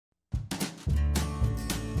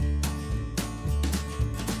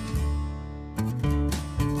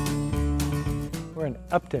We're in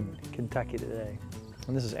Upton, Kentucky today.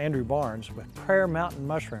 And this is Andrew Barnes with Prayer Mountain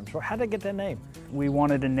Mushrooms. Well, how did they get that name? We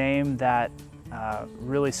wanted a name that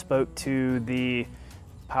really spoke to the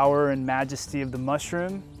power and majesty of the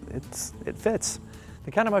mushroom. It fits.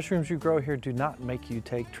 The kind of mushrooms you grow here do not make you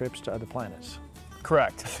take trips to other planets.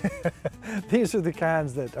 Correct. These are the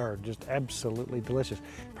kinds that are just absolutely delicious.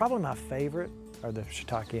 Probably my favorite are the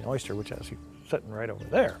Shiitake and Oyster, which is sitting right over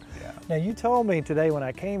there. Yeah. Now, you told me today when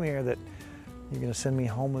I came here that you're going to send me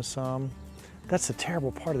home with some. That's the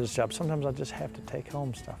terrible part of this job. Sometimes I just have to take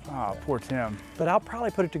home stuff. Oh, poor Tim. But I'll probably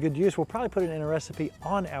put it to good use. We'll probably put it in a recipe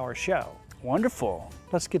on our show. Wonderful.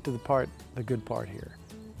 Let's get to the good part here.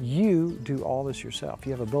 You do all this yourself.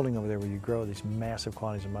 You have a building over there where you grow these massive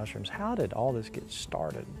quantities of mushrooms. How did all this get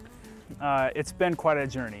started? It's been quite a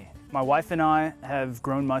journey. My wife and I have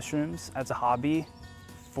grown mushrooms as a hobby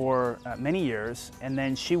for many years, and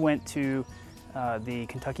then she went to the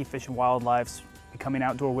Kentucky Fish and Wildlife's Becoming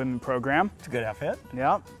Outdoor Women program. It's a good outfit.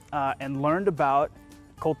 Yeah, and learned about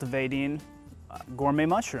cultivating gourmet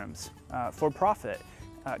mushrooms for profit.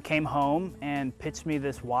 Came home and pitched me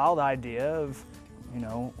this wild idea of,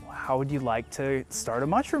 how would you like to start a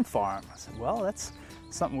mushroom farm? I said, well, that's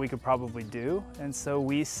something we could probably do. And so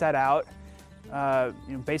we set out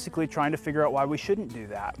basically trying to figure out why we shouldn't do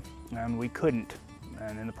that. And we couldn't.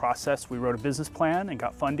 And in the process, we wrote a business plan and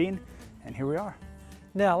got funding, and here we are.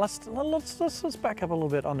 Now, let's back up a little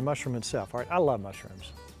bit on the mushroom itself. All right, I love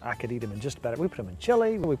mushrooms. I could eat them in just about it. We put them in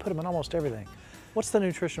chili. We put them in almost everything. What's the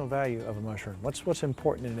nutritional value of a mushroom? What's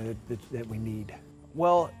important in it that we need?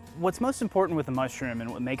 Well, what's most important with a mushroom and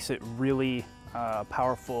what makes it really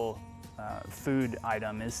powerful food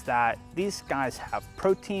item is that these guys have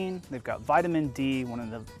protein, they've got vitamin D, one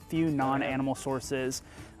of the few non-animal sources,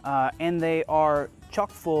 and they are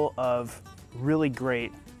chock full of really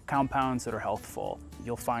great compounds that are healthful.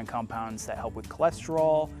 You'll find compounds that help with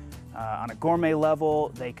cholesterol. On a gourmet level,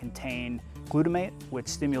 they contain glutamate, which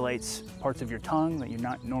stimulates parts of your tongue that you're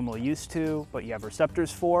not normally used to, but you have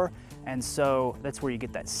receptors for. And so that's where you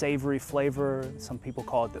get that savory flavor. Some people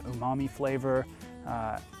call it the umami flavor.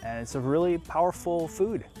 And it's a really powerful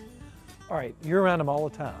food. All right, you're around them all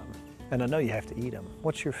the time, and I know you have to eat them.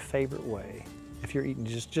 What's your favorite way? If you're eating,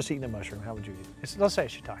 just eating a mushroom, how would you eat it? Let's say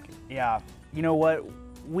shiitake. Yeah, you know what?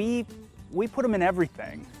 We put them in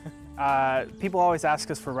everything. People always ask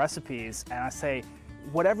us for recipes, and I say,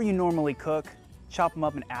 whatever you normally cook, chop them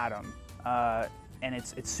up and add them. And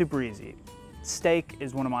it's super easy. Steak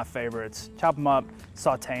is one of my favorites. Chop them up,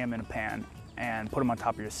 saute them in a pan, and put them on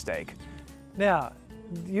top of your steak. Now,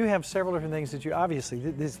 you have several different things that you, obviously,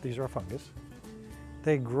 these are fungus.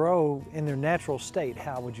 They grow in their natural state.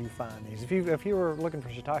 How would you find these? If you were looking for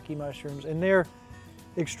shiitake mushrooms in their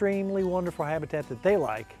extremely wonderful habitat that they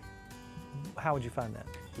like, how would you find that?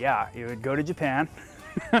 Yeah, you would go to Japan.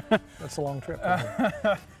 That's a long trip.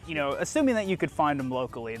 Assuming that you could find them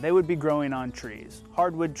locally, they would be growing on trees,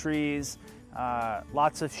 hardwood trees,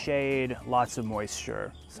 lots of shade, lots of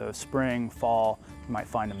moisture. So spring, fall, you might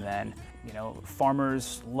find them then.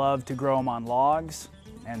 Farmers love to grow them on logs,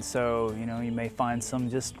 and so, you may find some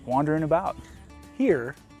just wandering about.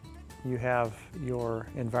 Here, you have your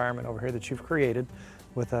environment over here that you've created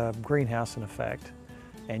with a greenhouse in effect,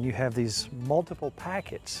 and you have these multiple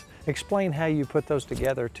packets. Explain how you put those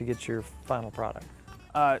together to get your final product.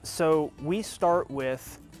 So we start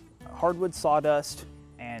with hardwood sawdust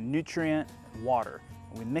and nutrient and water.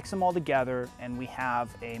 We mix them all together, and we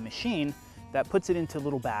have a machine that puts it into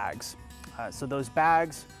little bags. So those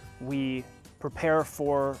bags we prepare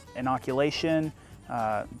for inoculation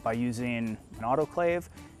by using an autoclave,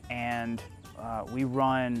 and we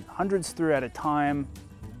run hundreds through at a time.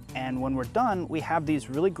 And when we're done, we have these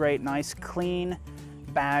really great, nice, clean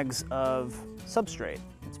bags of substrate.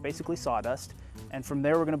 It's basically sawdust. And from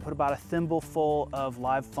there, we're gonna put about a thimbleful of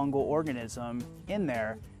live fungal organism in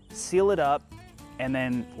there, seal it up, and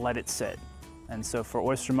then let it sit. And so for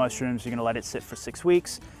oyster mushrooms, you're gonna let it sit for 6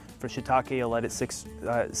 weeks. For shiitake, you'll let it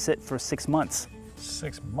sit for 6 months.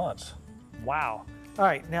 6 months? Wow. All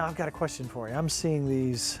right, now I've got a question for you. I'm seeing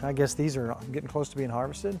these, I guess these are getting close to being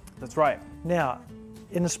harvested? That's right. Now,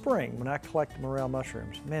 in the spring, when I collect morel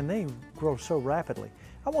mushrooms, man, they grow so rapidly.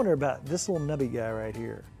 I wonder about this little nubby guy right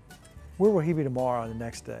here. Where will he be tomorrow and the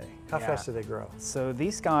next day? How fast do they grow? So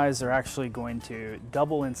these guys are actually going to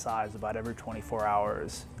double in size about every 24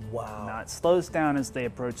 hours. Wow. Now it slows down as they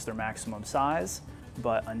approach their maximum size,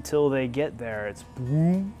 but until they get there, it's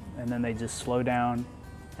boom, and then they just slow down,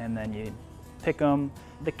 and then you pick them.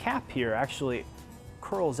 The cap here actually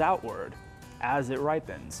curls outward as it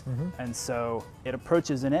ripens. And so it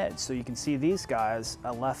approaches an edge. So you can see these guys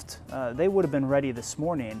they would have been ready this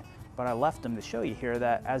morning, but I left them to show you here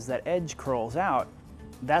that as that edge curls out,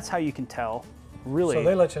 that's how you can tell really. So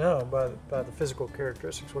they let you know by the physical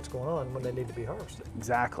characteristics what's going on when they need to be harvested.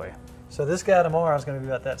 Exactly. So this guy tomorrow is going to be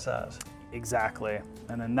about that size. Exactly.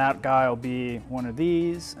 And then that guy will be one of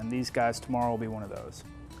these, and these guys tomorrow will be one of those.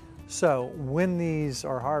 So when these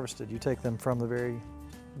are harvested, you take them from the very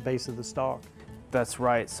base of the stalk. That's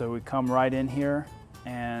right. So we come right in here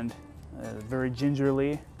and very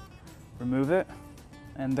gingerly remove it,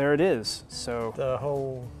 and there it is. So the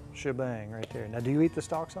whole shebang right there. Now, do you eat the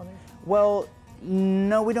stalks on these? Well,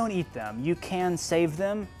 no, we don't eat them. You can save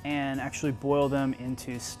them and actually boil them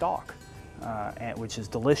into stock, which is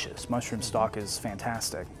delicious. Mushroom stock is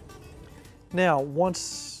fantastic. Now,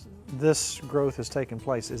 once this growth has taken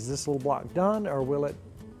place, is this little block done, or will it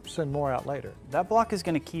send more out later? That block is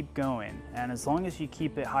going to keep going, and as long as you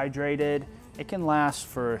keep it hydrated, it can last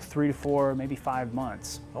for 3 to 4, maybe 5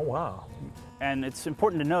 months. Oh, wow. And it's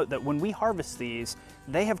important to note that when we harvest these,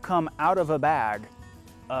 they have come out of a bag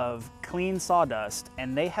of clean sawdust,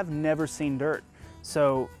 and they have never seen dirt.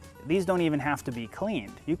 So these don't even have to be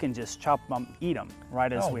cleaned. You can just chop them, eat them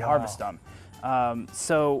right as we harvest them.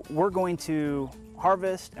 So we're going to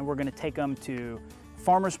harvest, and we're going to take them to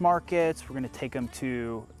farmers markets, we're going to take them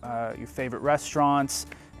to your favorite restaurants,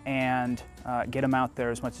 and get them out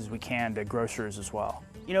there as much as we can to grocers as well.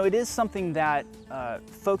 You know, it is something that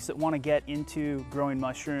folks that want to get into growing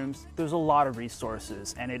mushrooms, there's a lot of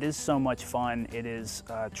resources, and it is so much fun. It is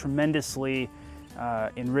tremendously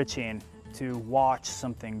enriching to watch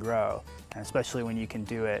something grow, and especially when you can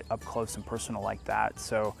do it up close and personal like that.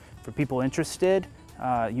 So for people interested,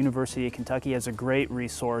 University of Kentucky has a great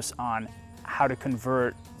resource on how to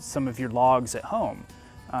convert some of your logs at home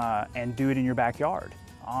and do it in your backyard.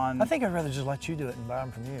 I think I'd rather just let you do it and buy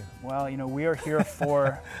them from you. Well, you know, we are here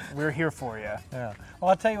for we're here for you. Yeah. Well,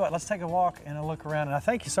 I'll tell you what, let's take a walk and a look around. And I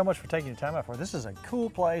thank you so much for taking your time out for it. This is a cool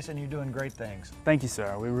place, and you're doing great things. Thank you,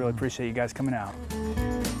 sir. We really appreciate you guys coming out.